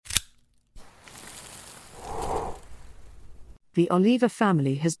The Oliva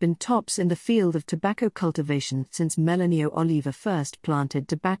family has been tops in the field of tobacco cultivation since Melanio Oliva first planted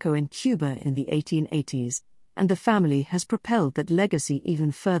tobacco in Cuba in the 1880s, and the family has propelled that legacy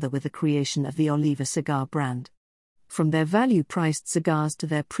even further with the creation of the Oliva cigar brand. From their value-priced cigars to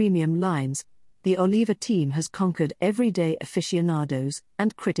their premium lines, the Oliva team has conquered everyday aficionados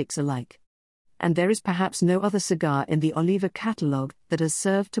and critics alike. And there is perhaps no other cigar in the Oliva catalogue that has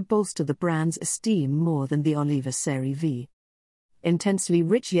served to bolster the brand's esteem more than the Oliva Serie V. Intensely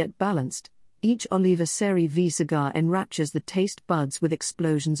rich yet balanced, each Oliva Serie V cigar enraptures the taste buds with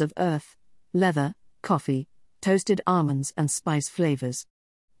explosions of earth, leather, coffee, toasted almonds and spice flavors.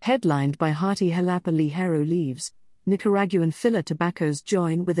 Headlined by hearty Jalapa Ligero leaves, Nicaraguan filler tobaccos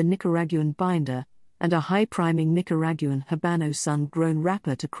join with a Nicaraguan binder, and a high-priming Nicaraguan Habano sun-grown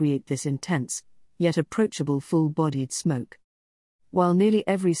wrapper to create this intense, yet approachable full-bodied smoke. While nearly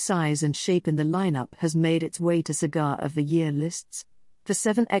every size and shape in the lineup has made its way to Cigar of the Year lists, the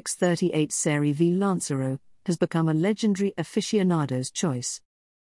 7x38 Serie V Lancero has become a legendary aficionado's choice.